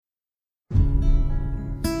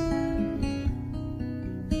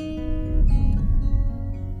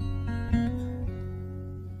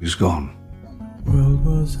He's gone. World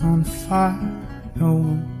was on fire. No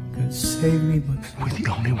one could save me but We're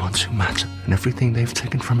the only ones who matter, and everything they've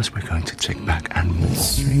taken from us, we're going to take back and more. it's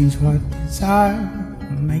strange what desire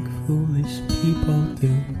will make foolish people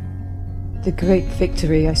do. The great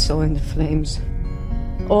victory I saw in the flames.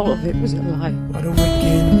 All of it was a lie. What a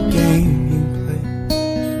wicked game you play.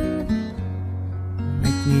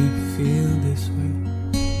 Make me feel this way.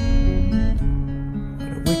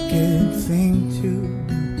 What a wicked thing to do.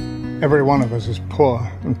 Every one of us is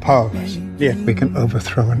poor and powerless, yet we can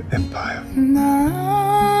overthrow an empire. Now,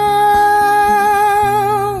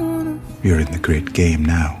 You're in the great game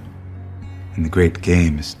now, and the great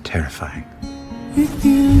game is terrifying. with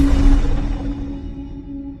you.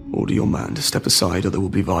 Order your man to step aside or there will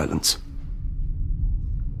be violence.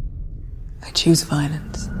 I choose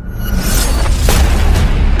violence. The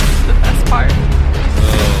best part.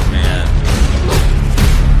 Oh, man.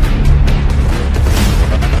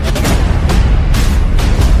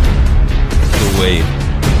 The wave.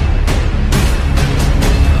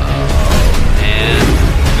 And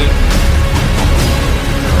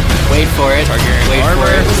wait for it. Targaryen Wait armor.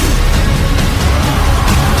 for it.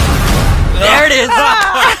 There it is.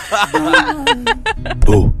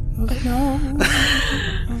 Oh,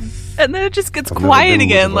 And then it just gets I've never quiet been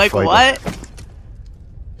again. much Like, of a what?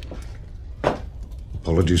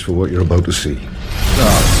 apologies for what you're about to see.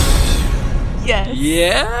 Yes.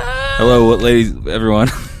 Yeah. Hello, what ladies, everyone.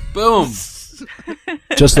 Boom.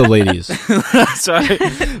 Just the ladies. Sorry.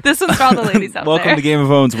 This one's for all the ladies out Welcome there. to Game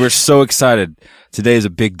of Owns. We're so excited. Today is a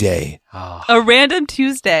big day. A random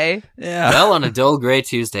Tuesday. Yeah. Well, on a dull gray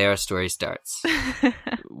Tuesday, our story starts.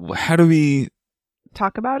 How do we...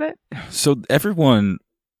 Talk about it. So everyone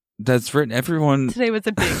that's written, everyone... Today was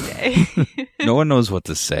a big day. No one knows what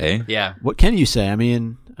to say. Yeah. What can you say? I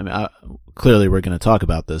mean, clearly we're going to talk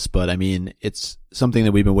about this, but I mean, it's something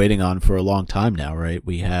that we've been waiting on for a long time now, right?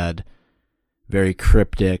 We had very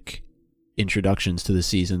cryptic introductions to the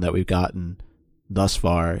season that we've gotten thus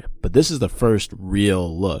far, but this is the first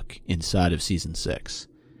real look inside of season 6.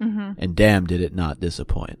 Mm-hmm. And damn, did it not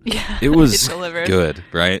disappoint. Yeah. It was delivered. good,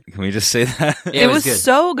 right? Can we just say that? Yeah, It was good.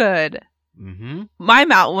 so good. Mm-hmm. My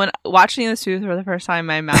mouth, when watching this for the first time,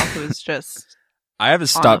 my mouth was just. I haven't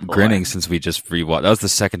On stopped the floor. grinning since we just rewatched. That was the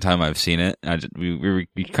second time I've seen it.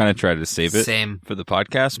 We kind of tried to save it Same. for the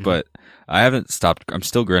podcast, Mhm. but I haven't stopped. I'm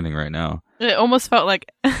still grinning right now. It almost felt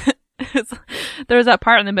like there was that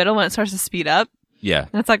part in the middle when it starts to speed up. Yeah.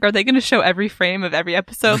 And it's like, are they going to show every frame of every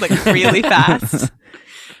episode like really fast?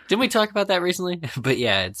 Didn't we talk about that recently? But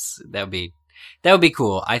yeah, that would be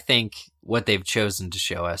cool. I think what they've chosen to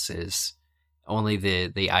show us is only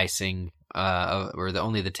the icing, or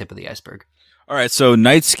only the tip of the iceberg. All right. So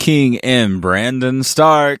Night's King and Brandon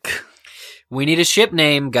Stark. We need a ship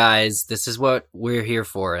name, guys. This is what we're here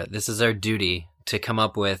for. This is our duty to come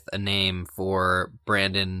up with a name for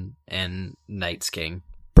Brandon and Night's King.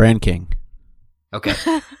 Brand King. Okay.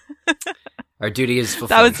 Our duty is fulfilled.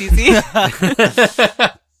 That was easy.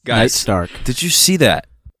 Night Guys, Stark. did you see that?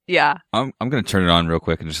 Yeah. I'm going to turn it on real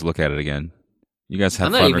quick and just look at it again. You guys have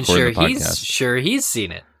I'm not fun even recording sure the podcast. he's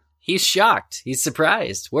seen it. He's shocked. He's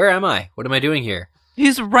surprised. Where am I? What am I doing here?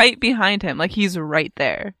 He's right behind him. Like, he's right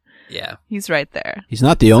there. Yeah. He's right there. He's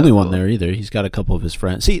not the only one cool. there either. He's got a couple of his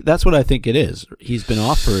friends. See, that's what I think it is. He's been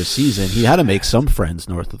off for a season. He had to make some friends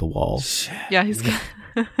north of the wall. Yeah, he's got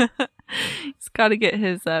he's got to get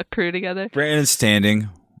his crew together. Brandon's standing,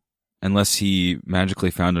 unless he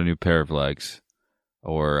magically found a new pair of legs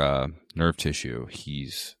or nerve tissue.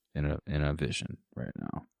 He's in a vision right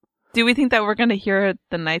now. Do we think that we're going to hear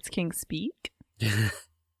the Night's King speak?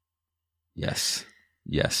 Yes.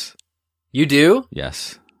 Yes. You do?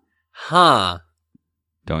 Yes. Huh.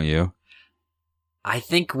 Don't you? I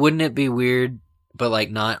think, wouldn't it be weird, but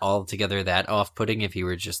like not altogether that off-putting if he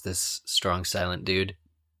were just this strong, silent dude?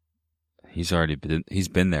 He's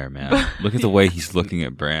been there, man. Look at the way he's looking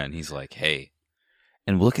at Bran. He's like, hey.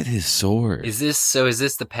 And look at his sword. Is this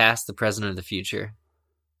the past, the present, or the future?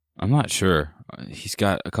 I'm not sure. He's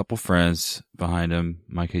got a couple friends behind him.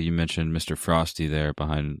 Micah, you mentioned Mr. Frosty there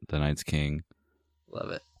behind the Night's King.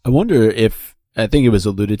 Love it. I wonder if, I think it was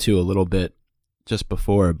alluded to a little bit just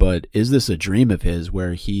before, but is this a dream of his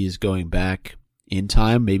where he's going back in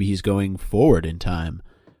time? Maybe he's going forward in time,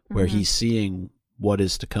 where he's seeing what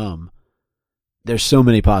is to come. There's so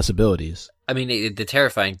many possibilities. I mean, the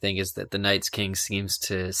terrifying thing is that the Night's King seems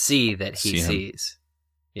to see that he sees.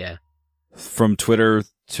 Yeah. From Twitter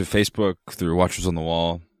to Facebook through Watchers on the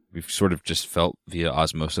Wall, we've sort of just felt via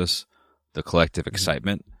osmosis the collective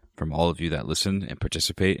excitement from all of you that listen and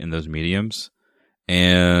participate in those mediums.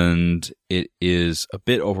 And it is a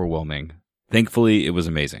bit overwhelming Thankfully, it was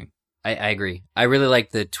amazing. I agree. I really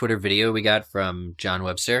like the Twitter video we got from John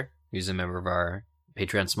Webster, who's a member of our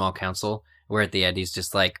Patreon Small Council, where at the end he's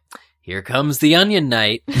just like, "Here comes the Onion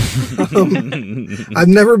Knight." I've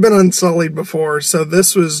never been unsullied before, so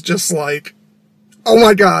this was just like, oh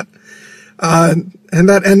my god. And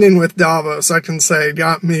that ending with Davos, I can say,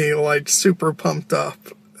 got me like super pumped up.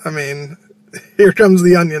 I mean, here comes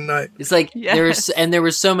the Onion Knight. It's like, there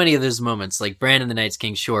were so many of those moments, like Bran and the Night's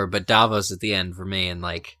King, sure, but Davos at the end for me, and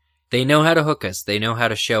like, they know how to hook us. They know how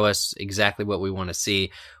to show us exactly what we want to see,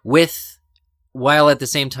 while at the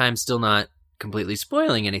same time still not completely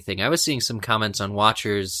spoiling anything. I was seeing some comments on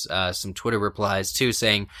Watchers, some Twitter replies too,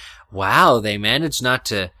 saying, wow, they managed not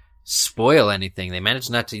to spoil anything. They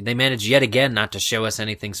managed yet again not to show us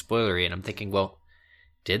anything spoilery. And I'm thinking, well,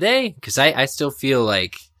 did they? Because I still feel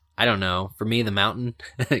like, I don't know, for me, the mountain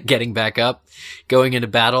getting back up, going into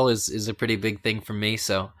battle is a pretty big thing for me.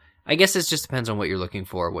 So I guess it just depends on what you're looking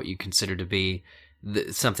for, what you consider to be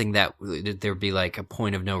something that there'd be like a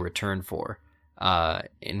point of no return for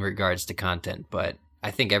in regards to content. But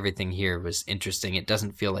I think everything here was interesting. It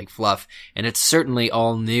doesn't feel like fluff, and it's certainly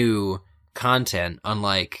all new content,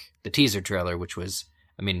 unlike the teaser trailer, which was,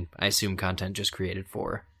 I mean, I assume content just created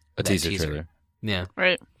for a teaser trailer. Yeah.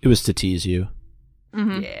 Right. It was to tease you.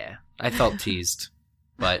 Mm-hmm. Yeah. I felt teased.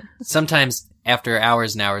 But sometimes after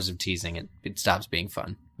hours and hours of teasing, it stops being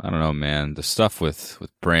fun. I don't know, man. The stuff with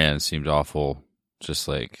Bran seemed awful. Just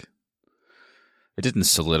like, it didn't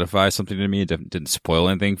solidify something to me. It didn't spoil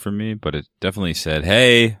anything for me, but it definitely said,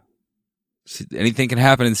 hey, anything can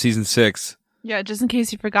happen in season 6. Yeah, just in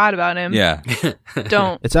case you forgot about him. Yeah.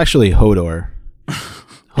 Don't. It's actually Hodor.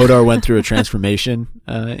 Hodor went through a transformation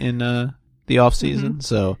in the off season,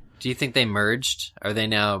 so. Do you think they merged? Are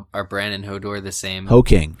Bran and Hodor the same?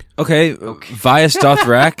 Ho-King. Okay, Vyas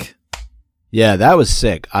Dothrak. Yeah, that was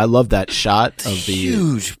sick. I love that shot of the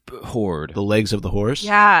huge horde, the legs of the horse.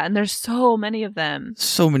 Yeah, and there's so many of them.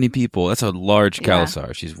 So many people. That's a large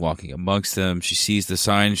Khalasar. She's walking amongst them. She sees the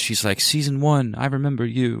sign. She's like, "Season 1, I remember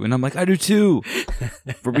you," and I'm like, "I do too."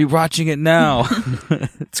 We're rewatching it now.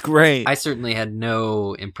 It's great. I certainly had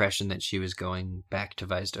no impression that she was going back to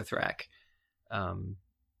Vyas Dothrak.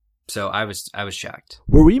 So I was shocked.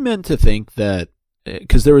 Were we meant to think that?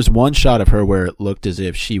 Because there was one shot of her where it looked as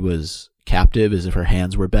if she was captive, as if her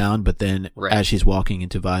hands were bound, but then as she's walking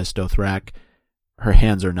into Vyas Dothrak, her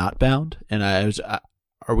hands are not bound. And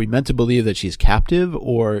are we meant to believe that she's captive,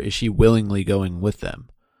 or is she willingly going with them?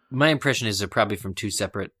 My impression is they're probably from 2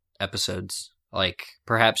 separate episodes. Like,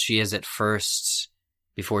 perhaps she is at first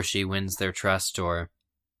before she wins their trust or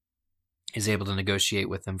is able to negotiate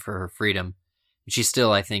with them for her freedom. She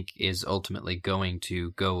still, I think, is ultimately going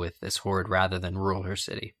to go with this horde rather than rule her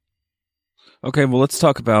city. Okay, well, let's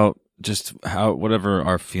talk about just whatever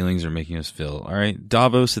our feelings are making us feel. All right,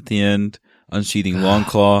 Davos at the end, unsheathing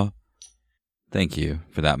Longclaw. Thank you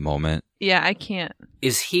for that moment. Yeah, I can't.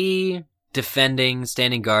 Is he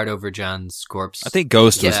standing guard over Jon's corpse? I think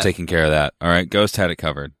Ghost was taking care of that. All right, Ghost had it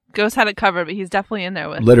covered. Ghost had it covered, but he's definitely in there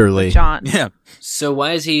with Jon. Yeah. So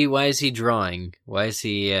why is he drawing? Why is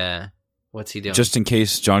he? What's he doing? Just in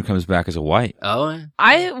case Jon comes back as a white. Oh.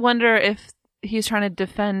 I wonder if he's trying to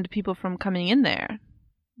defend people from coming in there.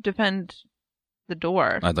 Defend the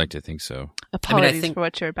door. I'd like to think so. Apologies for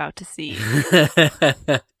what you're about to see.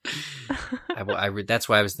 That's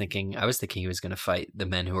why I was thinking he was going to fight the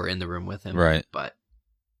men who were in the room with him. Right. But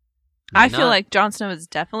I feel like Jon Snow is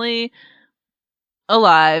definitely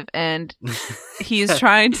alive, and he's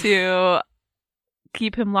trying to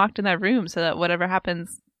keep him locked in that room so that whatever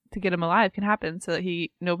happens to get him alive can happen, so that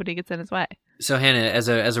nobody gets in his way. So Hannah, as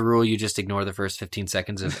a rule, you just ignore the first 15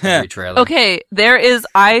 seconds of every trailer. Okay,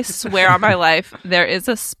 I swear on my life, there is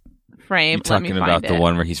a frame. You talking about the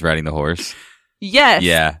one where he's riding the horse? Yes.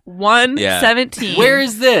 Yeah. 117. Where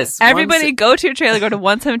is this? Everybody go to your trailer, go to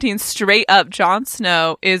 117, straight up. Jon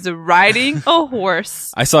Snow is riding a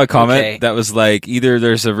horse. I saw a comment that was like, either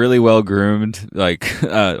there's a really well-groomed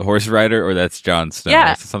horse rider, or that's Jon Snow.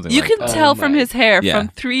 Yeah. Something you like can tell from his hair from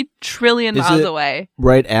 3 trillion is miles away.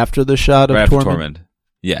 Right after the shot of Tormund?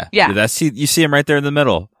 Yeah. Yeah. You see him right there in the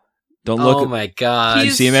middle. Don't look. Oh my god. He's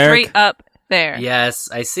you see him, Eric? straight up there. Yes,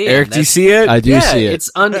 I see Eric, it. do you see it? I do see it.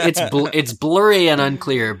 It's blurry and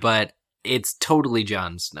unclear, but it's totally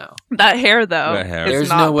Jon Snow. That hair, though, There's is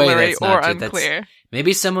not no way blurry that's or not unclear.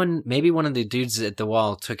 Maybe one of the dudes at the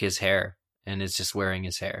wall took his hair and is just wearing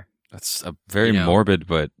his hair. That's a very morbid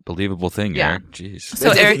but believable thing, Yeah. Eric. Jeez.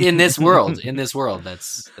 So Eric, in this world,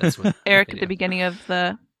 that's what Eric, at the beginning of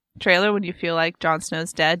the trailer, when you feel like Jon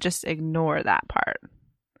Snow's dead, just ignore that part,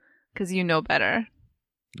 because you know better.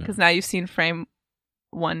 Because now you've seen frame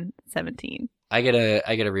 117. I gotta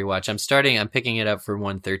rewatch. I'm picking it up for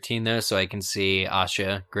 113 though, so I can see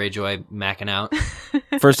Asha Greyjoy macking out.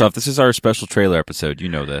 First off, this is our special trailer episode. You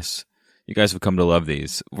know this. You guys have come to love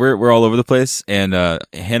these. We're all over the place, and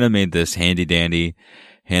Hannah made this handy dandy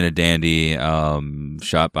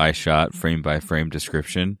shot by shot, frame by frame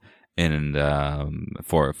description, and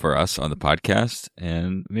for us on the podcast.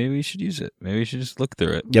 And maybe we should use it. Maybe we should just look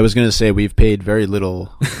through it. Yeah, I was going to say we've paid very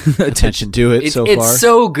little attention to it so far. It's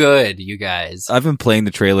so good, you guys. I've been playing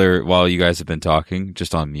the trailer while you guys have been talking,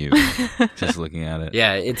 just on mute, just looking at it.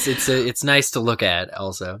 Yeah, it's nice to look at.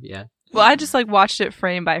 Also, yeah. Well, I just watched it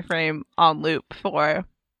frame by frame on loop for.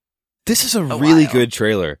 This is a really good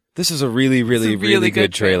trailer. This is a really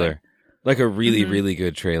good trailer. Like a really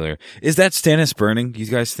good trailer. Is that Stannis burning? You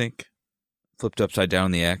guys think? Flipped upside down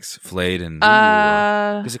in the X, flayed, and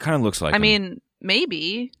because it kind of looks like. I mean,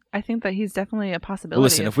 maybe. I think that he's definitely a possibility. Well,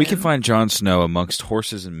 listen, if we can find Jon Snow amongst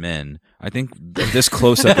horses and men, I think this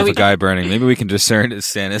close up of a guy burning, maybe we can discern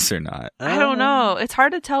it's Stannis or not. I don't know. It's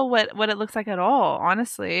hard to tell what it looks like at all.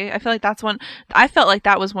 Honestly, I feel like that's one. I felt like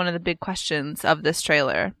that was one of the big questions of this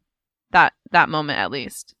trailer. That moment, at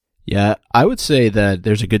least. Yeah, I would say that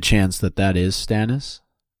there's a good chance that is Stannis.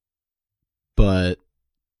 But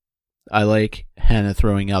I like Hannah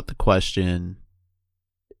throwing out the question,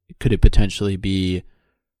 could it potentially be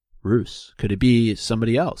Roose? Could it be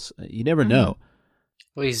somebody else? You never know.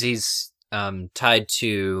 Well, he's tied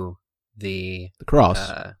to the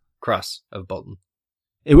cross of Bolton.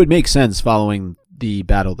 It would make sense following the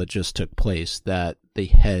battle that just took place that the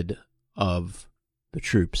head of the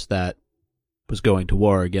troops that was going to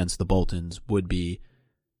war against the Boltons would be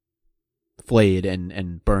flayed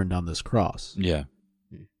and burned on this cross. Yeah.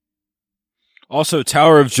 Also,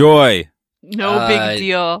 Tower of Joy. No big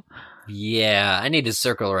deal. Yeah, I need to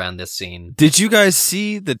circle around this scene. Did you guys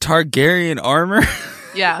see the Targaryen armor?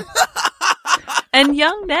 Yeah. And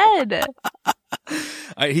young Ned.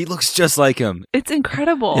 He looks just like him. It's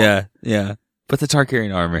incredible. Yeah. But the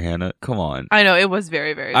Targaryen armor, Hannah, come on. I know, it was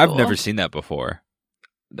very, very I've cool. never seen that before.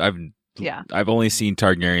 I've only seen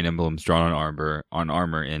Targaryen emblems drawn on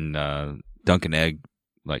armor in Dunk and Egg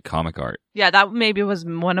comic art. Yeah, that maybe was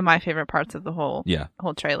one of my favorite parts of the whole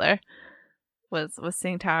trailer. Was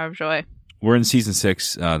seeing Tower of Joy. We're in season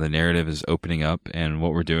 6. The narrative is opening up, and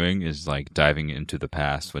what we're doing is diving into the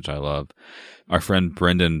past, which I love. Our friend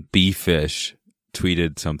Brendan B. Fish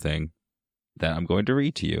tweeted something that I'm going to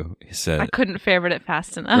read to you. He said, I couldn't favorite it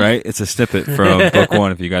fast enough. Right? It's a snippet from book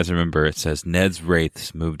 1, if you guys remember. It says, Ned's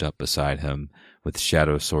wraiths moved up beside him with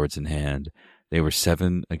shadow swords in hand. They were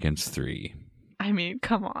 7 against 3. I mean,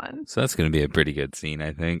 come on. So that's going to be a pretty good scene,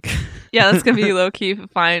 I think. Yeah, that's going to be low-key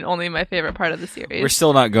fine. Only my favorite part of the series. We're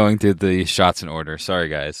still not going through the shots in order. Sorry,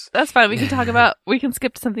 guys. That's fine. We can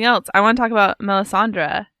skip to something else. I want to talk about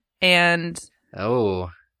Melisandre and... Oh.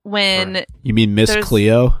 When... You mean Miss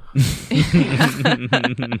Cleo?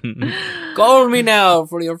 Call me now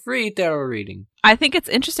for your free tarot reading. I think it's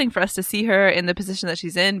interesting for us to see her in the position that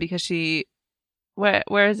she's in because she...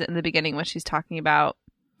 Where is it in the beginning when she's talking about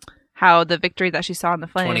how the victory that she saw in the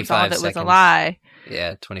flames, all of it was a lie.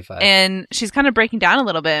 Yeah, 25. And she's kind of breaking down a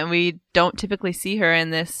little bit, and we don't typically see her in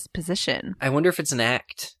this position. I wonder if it's an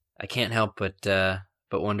act. I can't help but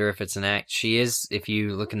wonder if it's an act. She is, if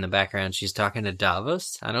you look in the background, she's talking to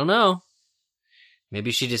Davos. I don't know. Maybe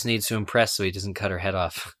she just needs to impress so he doesn't cut her head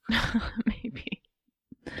off. Maybe.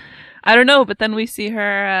 I don't know, but then we see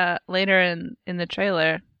her later in the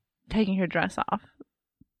trailer taking her dress off.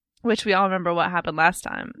 Which we all remember what happened last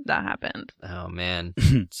time that happened. Oh man!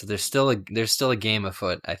 So there's still a game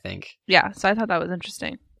afoot, I think. Yeah, so I thought that was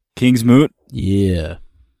interesting. Kingsmoot. Yeah.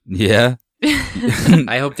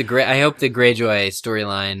 I hope the Greyjoy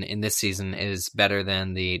storyline in this season is better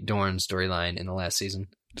than the Dorne storyline in the last season.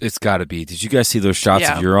 It's got to be. Did you guys see those shots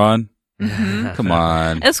of Euron? Mm-hmm. Come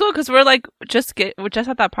on. It's cool because we're just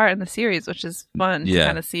at that part in the series, which is fun to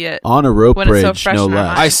kind of see it on a rope bridge, no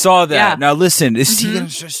less. I saw that. Yeah. Now listen, is he going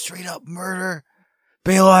to just straight up murder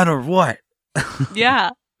Balon or what?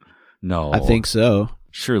 Yeah. No, I think so.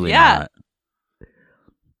 Surely not.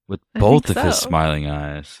 With both of his smiling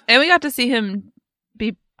eyes, and we got to see him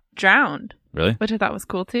be drowned. Really? Which I thought was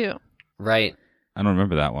cool too. Right. I don't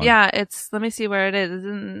remember that one. Yeah, let me see where it is.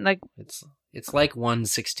 Isn't It's like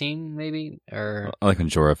 116, maybe? Or I like when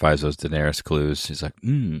Jorah finds those Daenerys clues. He's like,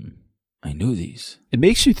 I knew these. It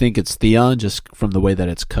makes you think it's Theon just from the way that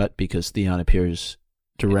it's cut because Theon appears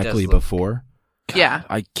directly before. God, yeah.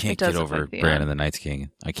 I can't get over Bran and the Night's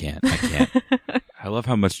King. I can't. I love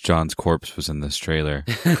how much Jon's corpse was in this trailer.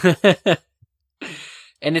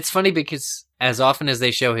 And it's funny because as often as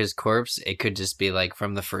they show his corpse, it could just be like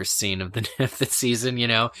from the first scene of the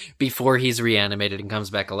season, before he's reanimated and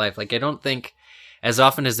comes back alive. Like, I don't think as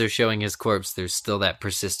often as they're showing his corpse, there's still that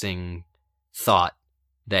persisting thought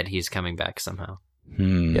that he's coming back somehow.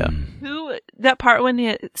 Yeah. That part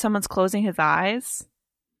when someone's closing his eyes,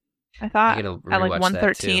 I thought I at gotta like rewatch that,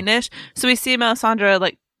 1:13ish. So we see Melisandre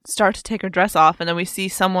like start to take her dress off, and then we see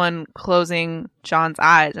someone closing John's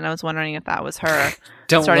eyes, and I was wondering if that was her.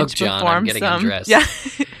 Don't starting look, to John. perform I'm getting some. undressed. Yeah,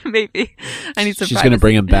 maybe. I need some. She's going to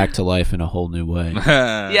bring him back to life in a whole new way.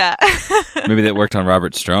 Yeah. Maybe that worked on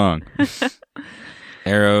Robert Strong.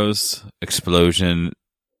 Arrows, explosion.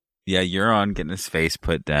 Yeah, Euron getting his face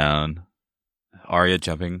put down. Arya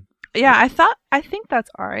jumping. Yeah, I think that's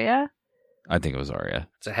Arya. I think it was Arya.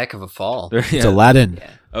 It's a heck of a fall. It's Aladdin.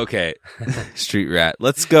 Yeah. Okay. Street rat.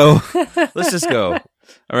 Let's go. Let's just go.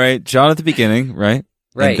 All right. John at the beginning, right?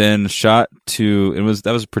 Right. And then shot to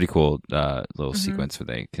that was a pretty cool little sequence where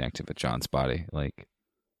they connected with John's body. Like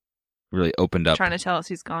really opened up. Trying to tell us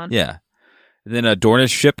he's gone. Yeah. And then a Dornish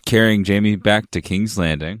ship carrying Jaime back to King's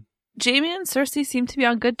Landing. Jaime and Cersei seem to be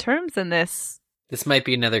on good terms in this. This might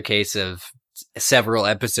be another case of several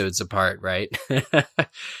episodes apart, right?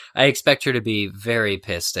 I expect her to be very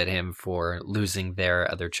pissed at him for losing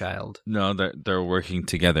their other child. No, they're working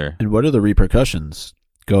together. And what are the repercussions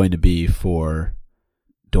going to be for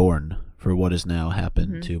Dorne for what has now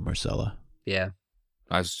happened to Myrcella? Yeah.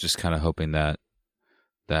 I was just kind of hoping that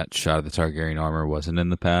shot of the Targaryen armor wasn't in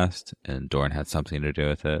the past and Dorne had something to do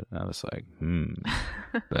with it. I was like,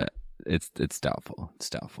 but it's doubtful. It's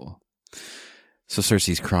doubtful. So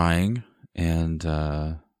Cersei's crying, and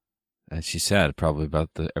as she said, probably about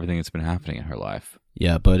everything that's been happening in her life.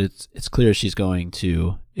 Yeah, but it's clear she's going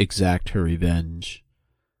to exact her revenge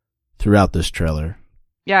throughout this trailer.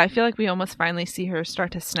 Yeah, I feel like we almost finally see her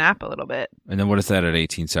start to snap a little bit. And then what is that at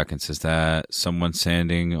 18 seconds? Is that someone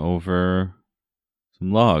sanding over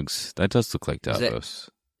some logs? That does look like Davos.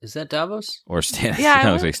 Is that Davos? Or Stannis. Yeah,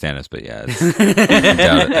 I was like Stannis, but yeah.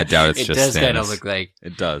 I doubt it's just Stannis. It does kind of look like...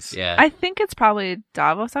 It does. Yeah. I think it's probably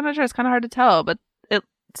Davos. I'm not sure. It's kind of hard to tell, but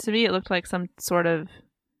to me it looked like some sort of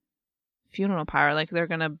funeral pyre. Like they're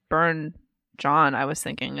going to burn Jon, I was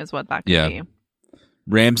thinking, is what that could be.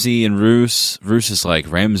 Ramsay and Roose. Roose is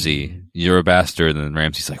like, Ramsay, you're a bastard. And then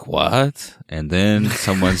Ramsay's like, what? And then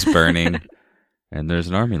someone's burning, and there's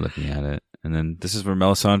an army looking at it. And then this is where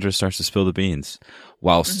Melisandre starts to spill the beans.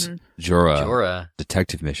 Whilst Jorah,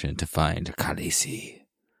 detective mission to find Khaleesi.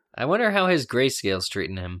 I wonder how his grayscale's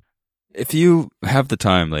treating him. If you have the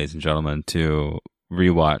time, ladies and gentlemen, to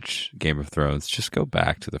rewatch Game of Thrones, just go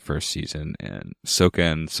back to the first season and soak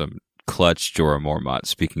in some clutch Jorah Mormont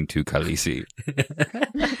speaking to Khaleesi.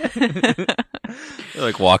 They're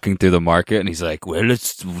like walking through the market, and he's like, well,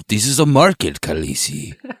 this is a market,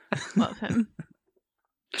 Khaleesi. Love him.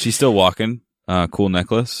 She's still walking. Cool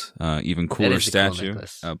necklace. Even cooler statue.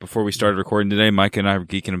 Cool before we started recording today, Mike and I were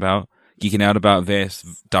geeking out about Vaes.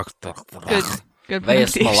 Good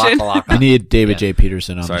pronunciation. I need David J.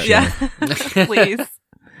 Peterson on the show. Yeah, please.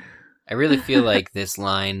 I really feel like this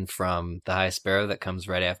line from The High Sparrow that comes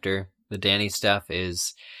right after the Dany stuff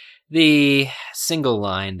is the single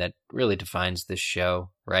line that really defines this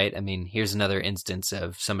show, right? I mean, here's another instance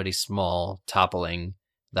of somebody small toppling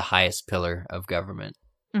the highest pillar of government.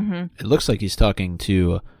 Mm-hmm. It looks like he's talking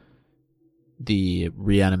to the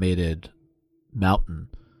reanimated mountain,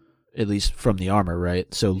 at least from the armor,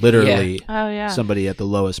 right? So literally somebody at the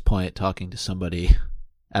lowest point talking to somebody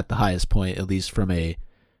at the highest point, at least from a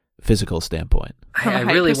physical standpoint. I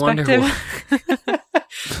really wonder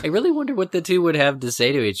I really wonder what the two would have to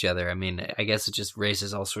say to each other. I mean, I guess it just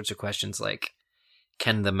raises all sorts of questions like,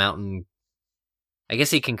 can the mountain... I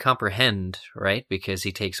guess he can comprehend, right? Because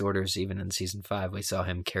he takes orders even in season 5. We saw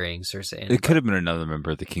him carrying Cersei in. It could have been another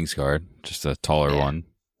member of the Kingsguard, just a taller one.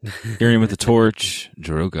 Tyrion with the torch,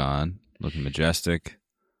 Drogon looking majestic,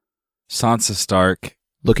 Sansa Stark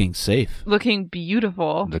looking safe, looking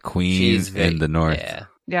beautiful. The queen in the north.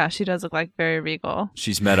 Yeah, she does look like very regal.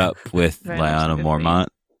 She's met up with Lyanna Mormont.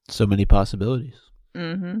 So many possibilities.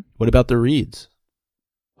 Mm-hmm. What about the Reeds?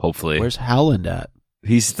 Hopefully. Where's Howland at?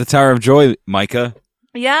 He's the Tower of Joy, Micah.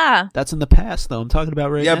 Yeah. That's in the past, though. I'm talking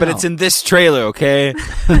about right now. Yeah, but it's in this trailer, okay?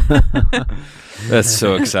 That's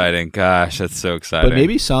so exciting. Gosh, that's so exciting. But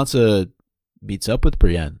maybe Sansa beats up with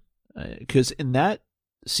Brienne. Because in that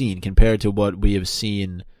scene, compared to what we have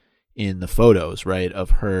seen in the photos, right, of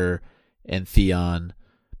her and Theon,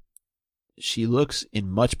 she looks in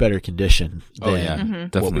much better condition than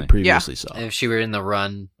what we previously saw. If she were in the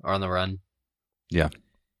run or on the run. Yeah.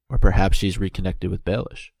 Or perhaps she's reconnected with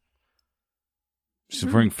Baelish. She's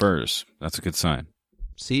wearing furs. That's a good sign.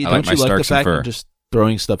 See, I don't like you my like the Starks and fact fur. I'm just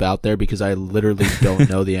throwing stuff out there because I literally don't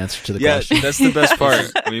know the answer to the question? That's the best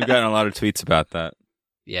part. We've gotten a lot of tweets about that.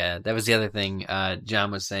 Yeah, that was the other thing.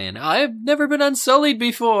 John was saying, I've never been unsullied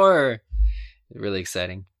before. Really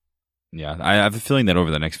exciting. Yeah, I have a feeling that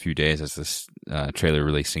over the next few days, as this trailer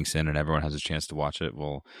really sinks in and everyone has a chance to watch it,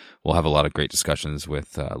 we'll have a lot of great discussions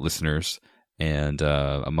with listeners and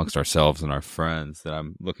amongst ourselves and our friends that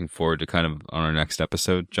I'm looking forward to kind of on our next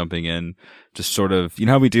episode, jumping in, just sort of, you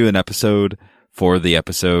know how we do an episode for the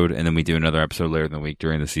episode and then we do another episode later in the week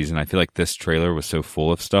during the season. I feel like this trailer was so full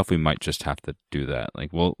of stuff, we might just have to do that.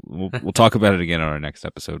 Like we'll talk about it again on our next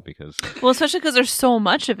episode because especially because there's so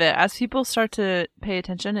much of it. As people start to pay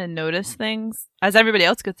attention and notice things, as everybody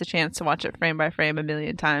else gets a chance to watch it frame by frame a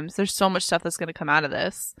million times, there's so much stuff that's going to come out of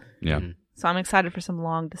this. Yeah. So I'm excited for some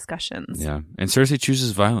long discussions. Yeah. And Cersei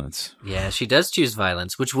chooses violence. Yeah, she does choose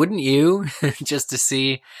violence, which wouldn't you? Just to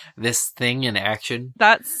see this thing in action.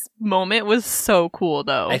 That moment was so cool,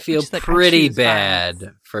 though. I feel Just, like, pretty choose bad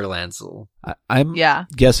violence. for Lancel. I'm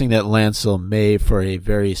guessing that Lancel may, for a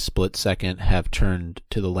very split second, have turned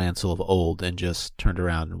to the Lancel of old and just turned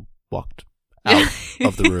around and walked out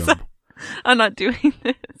of the room. I'm not doing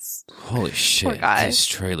this. Holy shit. This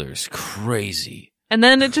trailer is crazy. And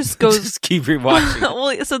then it just goes... Just keep rewatching.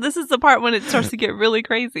 Well, so this is the part when it starts to get really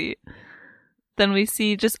crazy. Then we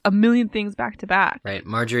see just a million things back to back. Right,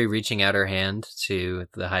 Marjorie reaching out her hand to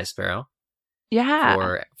the High Sparrow.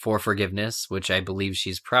 Yeah. For forgiveness, which I believe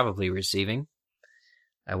she's probably receiving.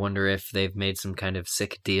 I wonder if they've made some kind of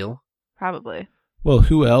sick deal. Probably. Well,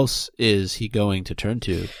 who else is he going to turn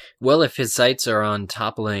to? Well, if his sights are on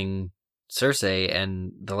toppling Cersei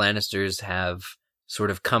and the Lannisters have sort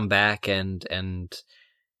of come back and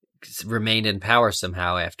remained in power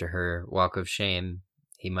somehow after her walk of shame,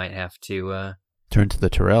 he might have to turn to the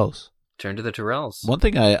Tyrells. Turn to the Tyrells. One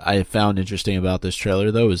thing I found interesting about this trailer,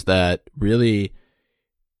 though, is that really,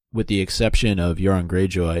 with the exception of Euron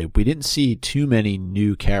Greyjoy, we didn't see too many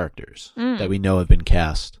new characters that we know have been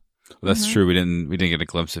cast. Well, that's true. We didn't get a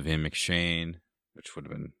glimpse of Ian McShane, which would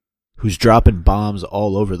have been who's dropping bombs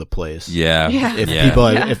all over the place. Yeah. If people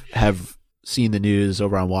have seen the news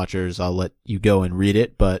over on Watchers, I'll let you go and read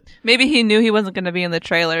it. But maybe he knew he wasn't going to be in the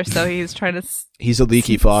trailer, so he's trying to. He's a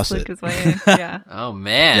leaky faucet. His way in. Yeah. Oh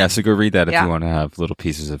man. Yeah. So go read that if you want to have little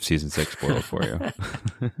pieces of season 6 spoiled for you.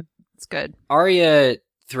 It's good. Arya,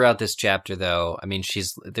 throughout this chapter, though, I mean,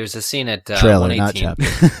 there's a scene at trailer, 118. not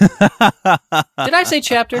chapter. Did I say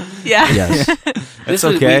chapter? Yeah. Yes. That's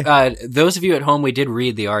okay. Those of you at home, we did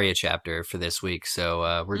read the Arya chapter for this week,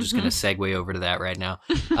 so we're just going to segue over to that right now.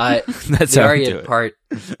 That's the how Arya we do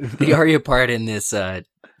it. the Arya part in this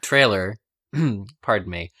trailer. Pardon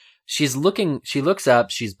me. She looks up.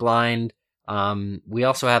 She's blind. We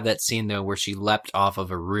also have that scene though where she leapt off of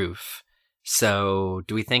a roof. So,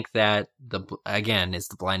 do we think that is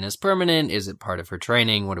the blindness permanent? Is it part of her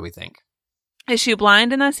training? What do we think? Is she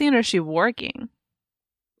blind in that scene, or is she working?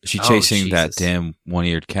 Is she chasing that damn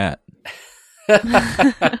one-eared cat?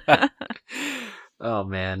 Oh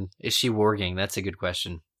man, is she warging? That's a good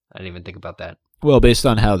question. I didn't even think about that. Well, based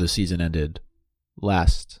on how the season ended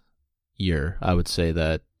last year, I would say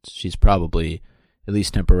that she's probably at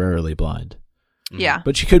least temporarily blind. Yeah,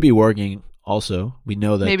 but she could be working. Also, we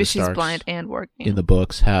know that maybe the she's Starks blind and working in the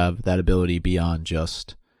books have that ability beyond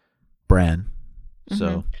just Bran.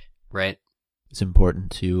 So, right, it's important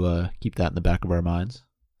to keep that in the back of our minds.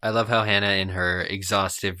 I love how Hannah, in her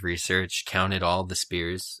exhaustive research, counted all the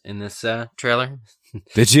spears in this trailer.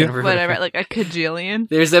 Did you? Whatever, like a cajillion.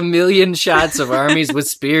 There's a million shots of armies with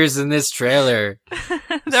spears in this trailer.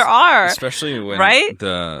 There are, especially when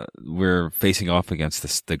we're facing off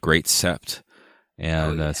against the Great Sept.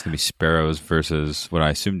 And it's going to be Sparrows versus what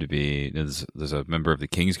I assume to be, there's a member of the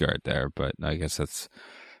Kingsguard there, but I guess that's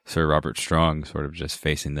Sir Robert Strong sort of just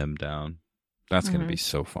facing them down. That's going to be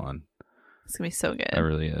so fun. It's going to be so good. It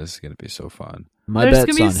really is going to be so fun. There's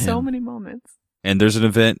going to be so many moments. And there's an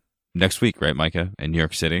event next week, right, Micah, in New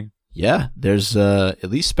York City? Yeah, there's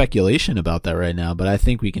at least speculation about that right now, but I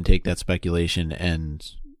think we can take that speculation and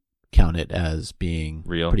count it as being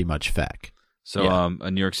real, pretty much fact. So,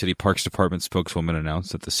 a New York City Parks Department spokeswoman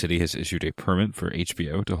announced that the city has issued a permit for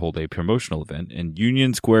HBO to hold a promotional event in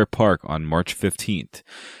Union Square Park on March 15th.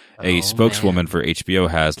 A spokeswoman for HBO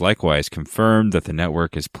has likewise confirmed that the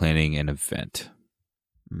network is planning an event.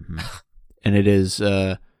 Mm-hmm. And it is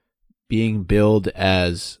being billed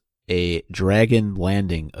as a Dragon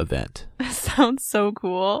Landing event. That sounds so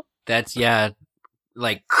cool. That's,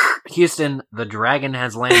 like, Houston, the dragon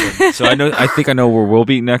has landed. So I think I know where we'll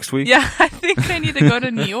be next week. Yeah, I think I need to go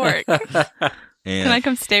to New York. And Can I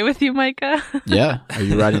come stay with you, Micah? Yeah. Are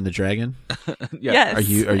you riding the dragon? Yeah. Yes.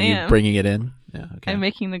 Are you bringing it in? Yeah. Okay. I'm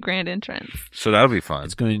making the grand entrance. So that'll be fun.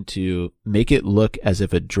 It's going to make it look as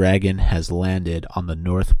if a dragon has landed on the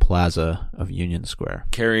North Plaza of Union Square.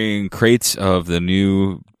 Carrying crates of the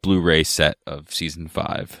new Blu-ray set of season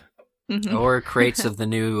 5. Mm-hmm. Or crates of the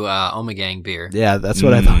new Omegang beer. Yeah, that's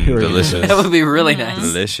what I thought you were going to delicious. say. That would be really nice.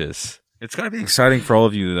 Delicious. It's going to be exciting for all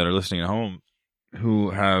of you that are listening at home who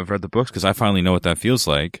have read the books, because I finally know what that feels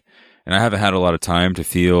like. And I haven't had a lot of time to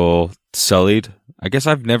feel sullied. I guess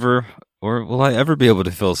I've never, or will I ever be able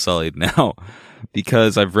to feel sullied now?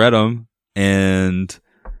 Because I've read them, and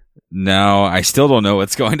now I still don't know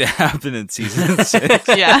what's going to happen in season 6.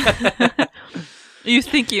 Yeah. You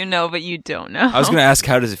think you know, but you don't know. I was going to ask,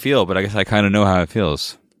 how does it feel? But I guess I kind of know how it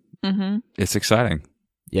feels. Mm-hmm. It's exciting.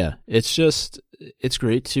 Yeah, it's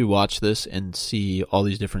great to watch this and see all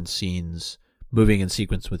these different scenes moving in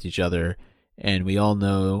sequence with each other. And we all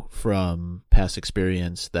know from past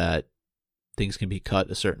experience that things can be cut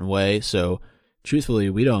a certain way. So truthfully,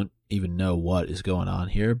 we don't even know what is going on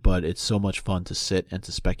here, but it's so much fun to sit and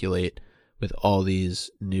to speculate with all these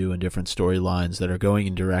new and different storylines that are going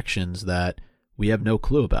in directions that we have no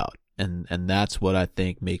clue about. And that's what I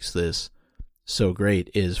think makes this so great,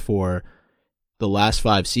 is for the last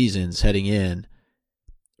 5 seasons heading in,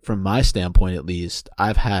 from my standpoint at least,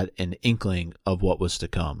 I've had an inkling of what was to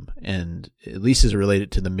come, and at least as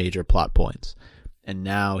related to the major plot points. And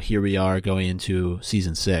now here we are going into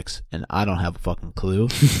season 6, and I don't have a fucking clue,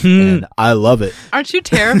 and I love it. Aren't you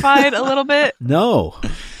terrified a little bit? No.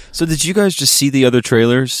 So did you guys just see the other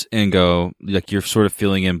trailers and go, like, you're sort of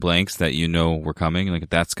filling in blanks that you know were coming? Like,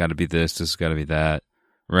 that's got to be this has got to be that,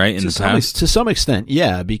 right? In the past? To some extent,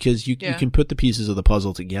 yeah, because you can put the pieces of the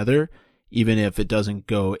puzzle together, even if it doesn't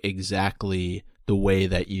go exactly the way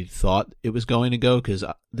that you thought it was going to go, because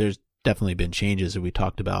there's definitely been changes that we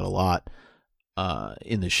talked about a lot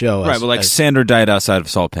in the show. Right, but like Sandor died outside of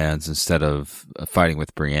Salt Pans instead of fighting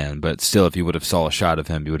with Brienne, but still, if you would have saw a shot of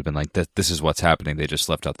him, you would have been like, this is what's happening. They just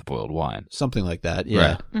left out the boiled wine. Something like that,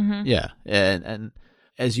 yeah. Right. Mm-hmm. Yeah, and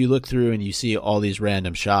as you look through and you see all these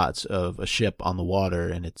random shots of a ship on the water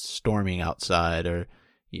and it's storming outside, or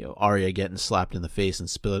Arya getting slapped in the face and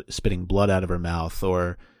spitting blood out of her mouth,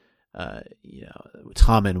 or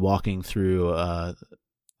Tommen walking through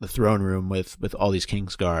the throne room with all these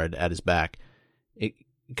Kingsguard at his back. It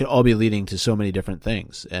could all be leading to so many different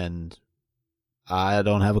things, and I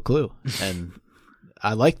don't have a clue. And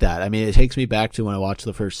I like that. I mean, it takes me back to when I watched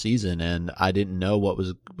the first season, and I didn't know what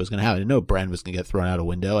was going to happen. I didn't know Bran was going to get thrown out a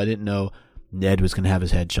window. I didn't know Ned was going to have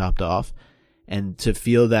his head chopped off. And to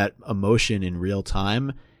feel that emotion in real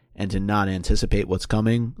time and to not anticipate what's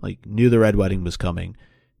coming, like, knew the Red Wedding was coming,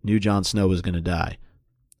 knew Jon Snow was going to die.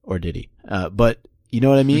 Or did he? But you know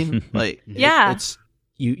what I mean? Like, yeah. It's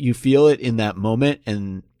you feel it in that moment,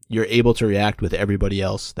 and you're able to react with everybody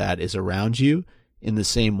else that is around you in the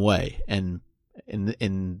same way. And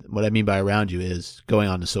in what I mean by around you is going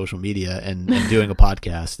on to social media and doing a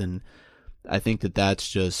podcast. And I think that that's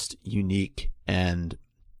just unique, and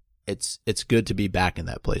it's good to be back in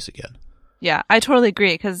that place again. Yeah, I totally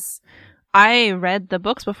agree, because I read the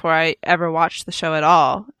books before I ever watched the show at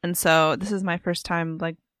all. And so this is my first time,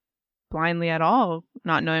 like, blindly at all,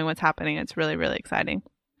 not knowing what's happening. It's really, really exciting.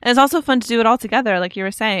 And it's also fun to do it all together, like you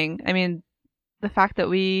were saying. I mean, the fact that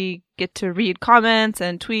we get to read comments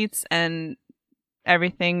and tweets and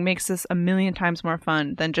everything makes this a million times more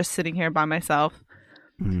fun than just sitting here by myself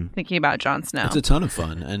thinking about Jon Snow. It's a ton of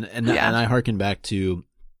fun. And I harken back to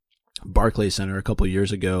Barclays Center a couple of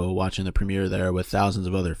years ago, watching the premiere there with thousands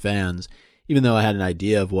of other fans. Even though I had an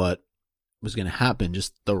idea of what was going to happen,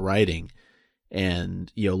 just the writing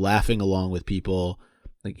and, laughing along with people,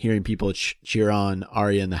 like hearing people cheer on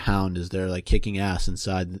Arya and the Hound as they're like kicking ass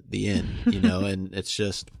inside the inn, and it's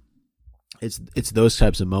just, it's those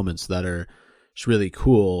types of moments that are just really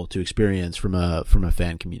cool to experience from a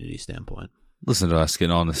fan community standpoint. Listen to us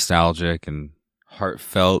getting all nostalgic and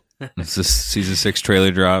heartfelt as this season 6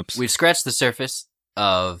 trailer drops. We've scratched the surface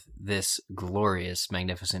of this glorious,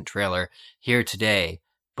 magnificent trailer here today.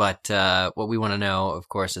 But what we want to know, of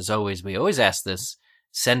course, as always, we always ask this,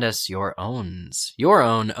 send us your own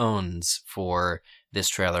owns for this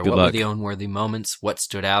trailer. What were the own-worthy moments? What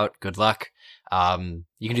stood out? Good luck.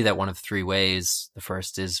 You can do that one of 3 ways. The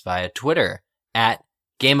first is via Twitter, at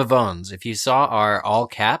Game of Owns. If you saw our all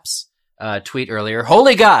caps tweet earlier,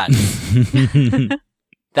 holy God!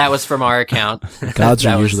 That was from our account. Gods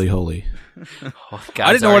are usually holy.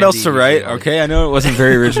 I didn't know what else to write. Okay, I know it wasn't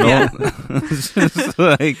very original. Just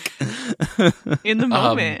like in the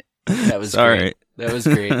moment. That was great. That was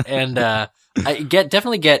great. And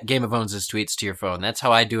Definitely get Game of Thrones' tweets to your phone. That's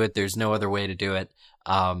how I do it. There's no other way to do it.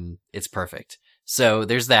 It's perfect. So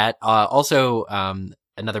there's that. Also,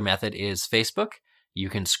 another method is Facebook. You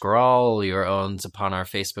can scroll your owns upon our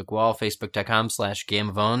Facebook wall,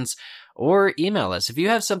 facebook.com/gameofowns, or email us. If you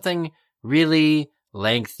have something really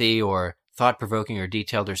lengthy or thought-provoking or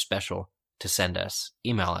detailed or special to send us,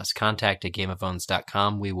 email us,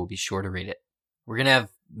 contact@gameofowns.com. We will be sure to read it. We're going to have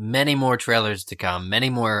many more trailers to come, many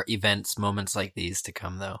more events, moments like these to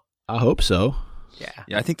come, though. I hope so.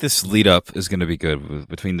 Yeah, I think this lead up is going to be good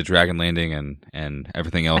between the Dragon Landing and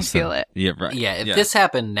everything else. I feel it. Yeah, right. Yeah, if this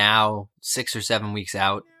happened now, 6 or 7 weeks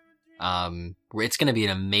out, it's going to be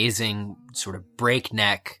an amazing sort of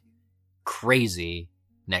breakneck, crazy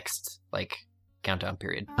next countdown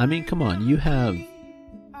period. I mean, come on, you have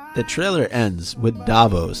the trailer ends with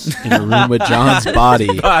Davos in a room with Jon's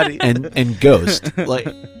body and Ghost,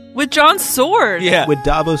 with Jon's sword. Yeah, with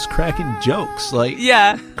Davos cracking jokes.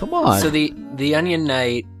 Yeah, come on. So the Onion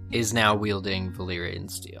Knight is now wielding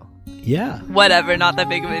Valyrian steel. Yeah, whatever, not that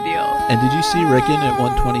big of a deal. And did you see Rickon at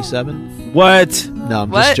 127? What? No,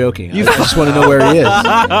 I'm just joking. I just want to know where he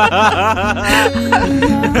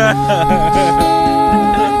is.